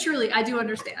 But truly, I do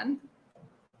understand.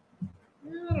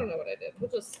 I don't know what I did. We'll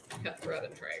just cut thread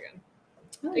and try again.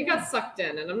 It got sucked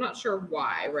in, and I'm not sure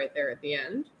why right there at the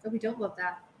end. Oh, we don't love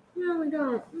that. No, we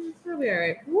don't. It'll be all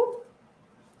right. We'll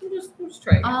just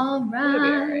try again. All right. It'll be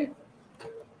all right.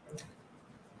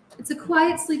 It's a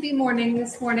quiet, sleepy morning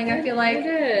this morning, I feel like. It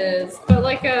is. But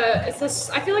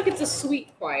I feel like it's a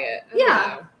sweet quiet.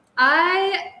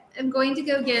 I am going to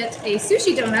go get a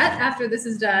sushi donut after this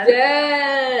is done.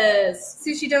 Yes.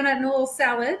 Sushi donut and a little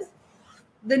salad.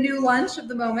 The new lunch of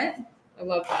the moment. I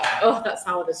love that. Oh, that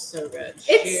salad is so good.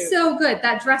 It's so good.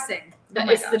 That dressing.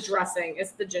 It's the dressing.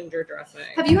 It's the ginger dressing.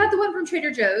 Have you had the one from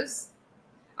Trader Joe's?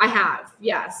 I have.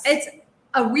 Yes. It's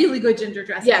a really good ginger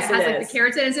dressing. Yes, it has the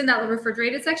carrots and it's in that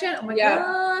refrigerated section. Oh my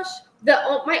gosh.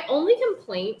 My only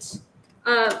complaint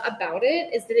about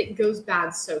it is that it goes bad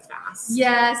so fast.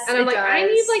 Yes, and I'm like, does. I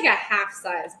need like a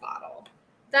half-size bottle.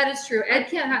 That is true. Ed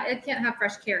can't have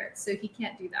fresh carrots, so he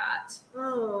can't do that.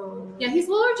 Oh, Yeah, he's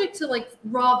allergic to like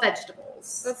raw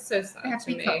vegetables. that's so sad. They have to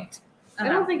be me. cooked. I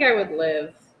don't think I would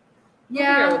live.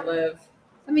 Yeah, I would live.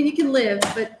 I mean, you can live,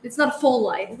 but it's not a full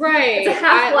life. Right. It's a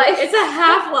half-life. It's a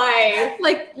half-life.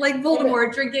 like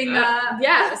Voldemort drinking.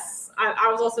 Yes. I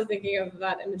was also thinking of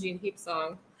that Imogen Heap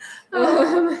song.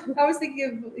 I was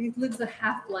thinking of he lives a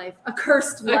half-life, a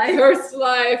cursed life. A cursed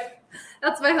life.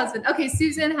 That's my husband. Okay,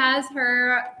 Susan has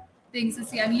her things to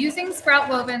see. I'm using Sprout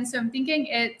Woven, so I'm thinking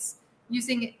it's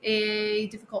using a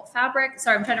difficult fabric.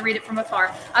 Sorry, I'm trying to read it from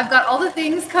afar. I've got all the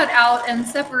things cut out and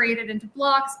separated into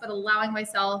blocks, but allowing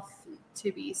myself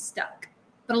to be stuck.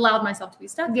 But allowed myself to be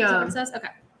stuck. Yeah. Is that what it says? Okay.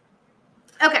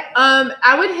 Okay.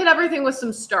 I would hit everything with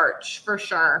some starch for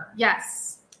sure.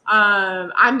 Yes.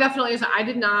 I'm definitely, I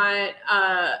did not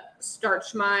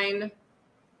starch mine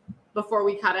before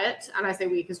we cut it. And I say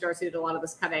we because Darcy did a lot of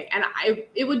this cutting. And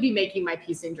it would be making my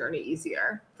piecing journey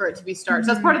easier for it to be starched.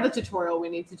 That's part of the tutorial we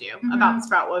need to do about the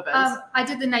Sprout Wovens. I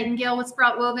did the Nightingale with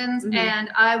Sprout Wovens and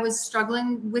I was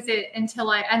struggling with it and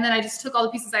then I just took all the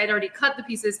pieces. I had already cut the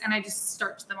pieces and I just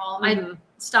starched them all. I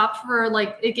stopped for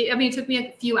like, it took me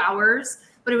a few hours,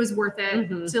 but it was worth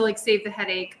it to like save the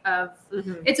headache of,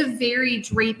 it's a very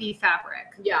drapey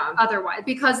fabric. Yeah. Otherwise,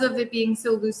 because of it being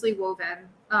so loosely woven.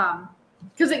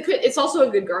 Because it's also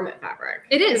a good garment fabric.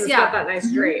 It is, it's yeah. got that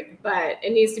nice drape, but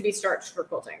it needs to be starched for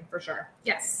quilting for sure.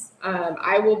 Yes.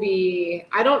 I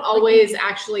don't always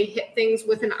actually hit things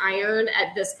with an iron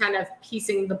at this kind of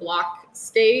piecing the block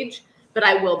stage, but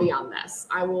I will be on this.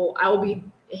 I will be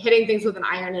hitting things with an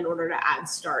iron in order to add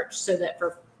starch so that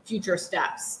for future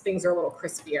steps, things are a little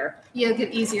crispier. Yeah, it'll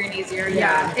get easier and easier.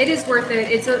 Yeah. It is worth it.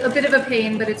 It's a bit of a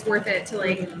pain, but it's worth it to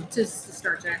like, to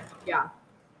starch it. Yeah.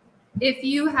 If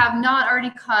you have not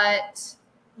already cut,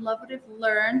 love what I've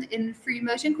learned in Free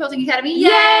Motion Quilting Academy.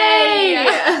 Yay!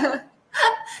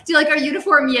 Do you like our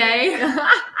uniform? Yay!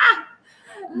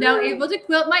 Now able to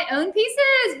quilt my own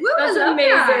pieces. Woo, That's I love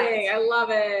amazing. that. I love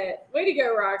it. Way to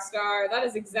go, Rockstar. That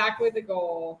is exactly the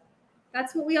goal.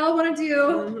 That's what we all want to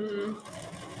do.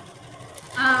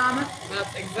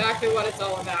 That's exactly what it's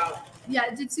all about.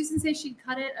 Yeah. Did Susan say she'd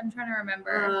cut it? I'm trying to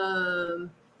remember.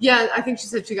 Yeah, I think she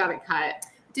said she got it cut.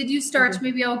 Did you starch?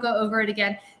 Maybe I'll go over it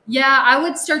again. Yeah, I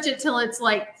would starch it till it's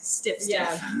like stiff.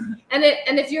 Yeah. And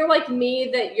if you're like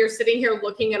me, that you're sitting here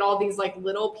looking at all these like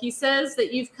little pieces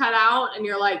that you've cut out and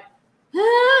you're like,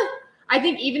 I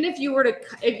think even if you were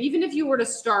to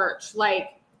starch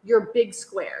like your big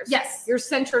squares, yes, your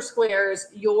center squares,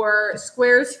 your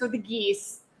squares for the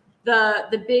geese,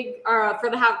 the big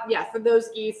for those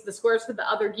geese, the squares for the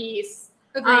other geese.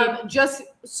 Just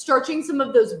starching some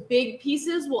of those big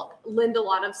pieces will lend a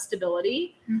lot of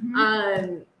stability.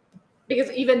 Because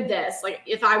even this, like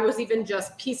if I was even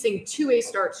just piecing to a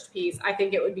starched piece, I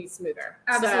think it would be smoother.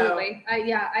 Absolutely. So,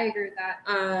 I agree with that.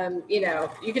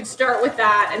 You could start with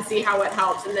that and see how it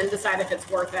helps and then decide if it's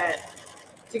worth it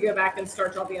to go back and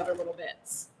starch all the other little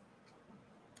bits.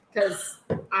 Because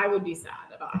I would be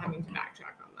sad about having to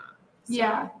backtrack on that. So,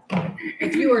 yeah.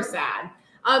 If you are sad.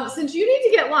 Since you need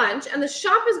to get lunch and the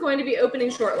shop is going to be opening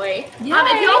shortly, if y'all have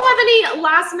any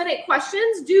last minute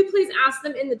questions, do please ask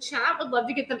them in the chat. Would love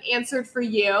to get them answered for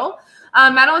you.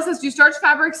 Madeline says, do starch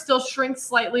fabrics still shrink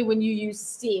slightly when you use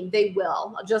steam? They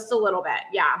will, just a little bit.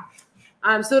 Yeah.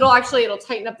 So it'll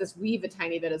tighten up this weave a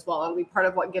tiny bit as well. It'll be part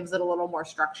of what gives it a little more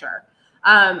structure.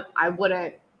 I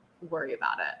wouldn't worry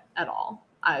about it at all.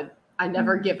 I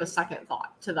never give a second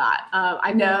thought to that.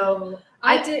 I know.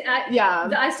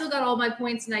 I still got all my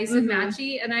points nice and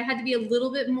matchy, and I had to be a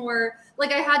little bit more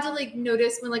like I had to like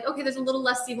notice when like, okay, there's a little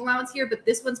less seam allowance here, but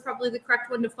this one's probably the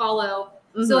correct one to follow.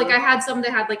 So like I had some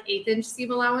that had like 1/8-inch seam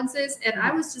allowances, and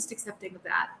I was just accepting of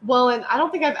that. Well, and I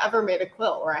don't think I've ever made a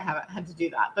quilt where I haven't had to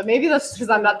do that, but maybe that's because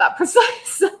I'm not that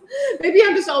precise. Maybe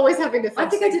I'm just always having to fix I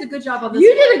think things. I did a good job on this.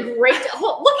 You did a great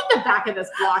look at the back of this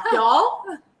block, y'all.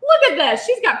 Look at this.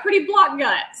 She's got pretty block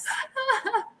guts.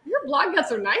 Your block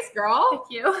guts are nice, girl. Thank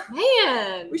you.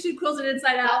 Man. We should quilt it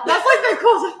inside out. That's like the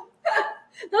cool.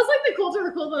 That's like the culture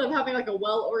equivalent of having like a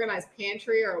well-organized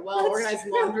pantry or a well-organized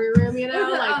laundry room, you know?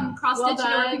 Like cross stitch,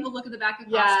 where people look at the back of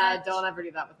cross stitch. Don't ever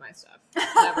do that with my stuff.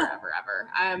 Never, ever, ever.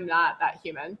 I'm not that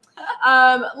human.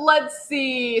 Let's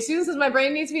see. Susan says, my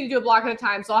brain needs me to do a block at a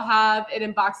time, so I'll have it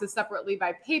in boxes separately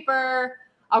by paper.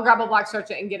 I'll grab a block,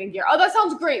 stretch it, and get in gear. Oh, that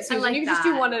sounds great, Susan. I like you can that. just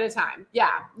do one at a time.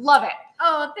 Yeah, love it.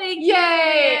 Oh, thank you.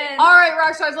 Yay. All right,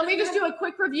 Rockstars, let me just do a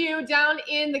quick review. Down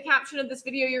in the caption of this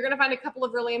video, you're going to find a couple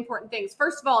of really important things.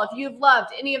 First of all, if you've loved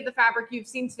any of the fabric you've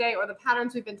seen today or the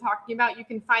patterns we've been talking about, you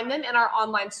can find them in our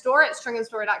online store at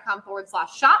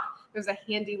stringandstory.com/shop. There's a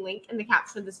handy link in the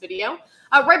caption of this video.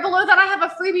 Right below that, I have a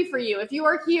freebie for you. If you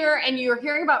are here and you're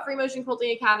hearing about Free Motion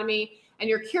Quilting Academy and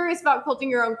you're curious about quilting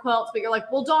your own quilts, but you're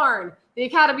like, well, darn, the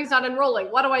Academy's not enrolling.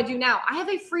 What do I do now? I have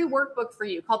a free workbook for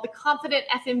you called the Confident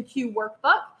FMQ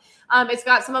Workbook. It's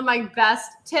got some of my best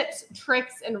tips,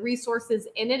 tricks, and resources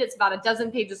in it. It's about a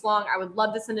dozen pages long. I would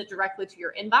love to send it directly to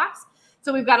your inbox.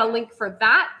 So we've got a link for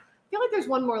that. I feel like there's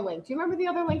one more link. Do you remember the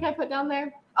other link I put down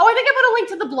there? Oh, I think I put a link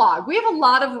to the blog. We have a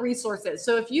lot of resources.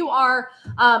 So if you are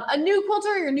a new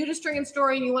quilter, you're new to String and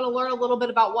Story, and you want to learn a little bit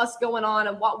about what's going on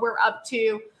and what we're up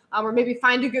to, or maybe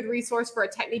find a good resource for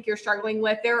a technique you're struggling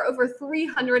with, there are over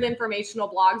 300 informational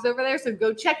blogs over there. So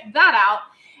go check that out.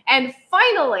 And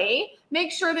finally,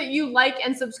 make sure that you like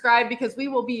and subscribe, because we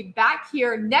will be back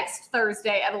here next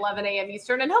Thursday at 11 a.m.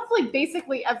 Eastern, and hopefully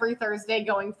basically every Thursday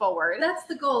going forward. That's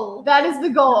the goal. That is the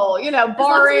goal, you know,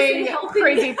 barring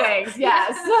crazy things.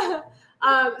 Yes.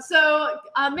 So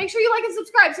make sure you like and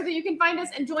subscribe so that you can find us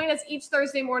and join us each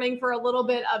Thursday morning for a little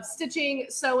bit of stitching,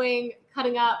 sewing,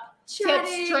 cutting up,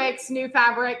 tips, tricks, new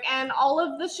fabric, and all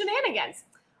of the shenanigans.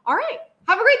 All right.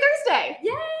 Have a great Thursday.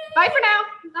 Yay. Bye for now.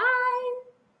 Bye.